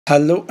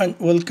Hello and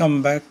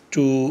welcome back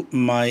to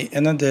my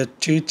another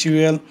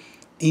tutorial.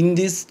 In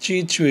this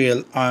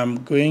tutorial I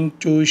am going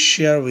to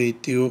share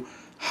with you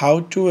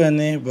how to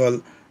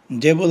enable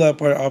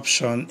developer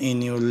option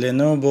in your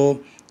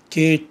Lenovo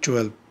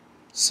K12.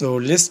 So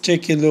let's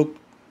take a look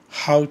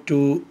how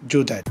to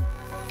do that.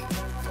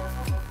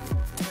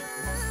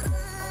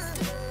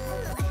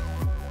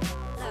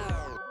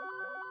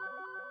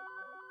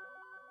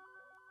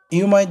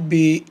 You might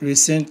be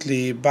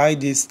recently buy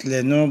this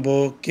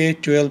Lenovo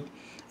K12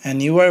 and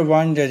you are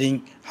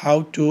wondering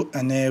how to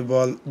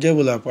enable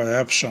developer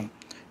option.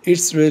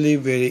 It's really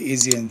very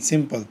easy and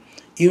simple.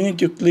 You need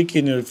to click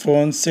in your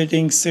phone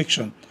settings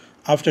section.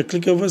 After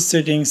click over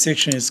settings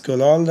section,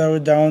 scroll all the way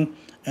down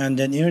and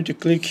then you need to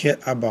click here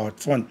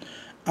about phone.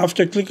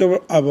 After click over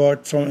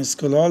about phone,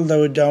 scroll all the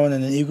way down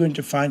and then you're going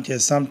to find here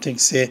something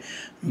say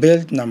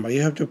build number.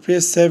 You have to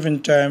press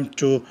 7 times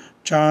to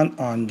turn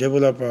on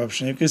developer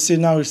option. You can see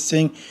now it's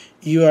saying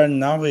you are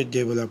now a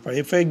developer.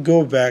 If I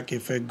go back,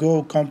 if I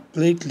go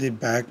completely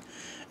back,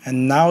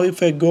 and now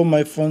if I go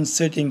my phone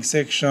settings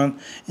section,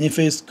 and if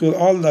I scroll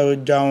all the way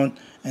down,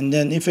 and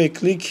then if I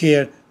click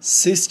here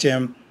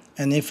system,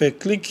 and if I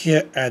click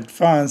here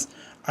advanced,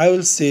 I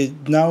will see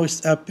now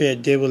it's appear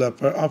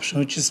developer option,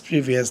 which is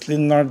previously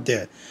not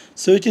there.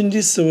 So in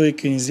this way you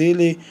can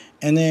easily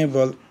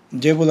enable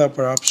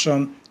developer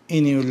option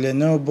in your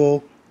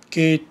Lenovo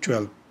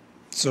K12.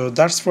 So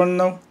that's for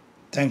now.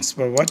 Thanks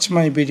for watching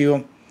my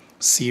video.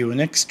 See you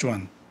next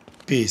one.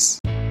 Peace.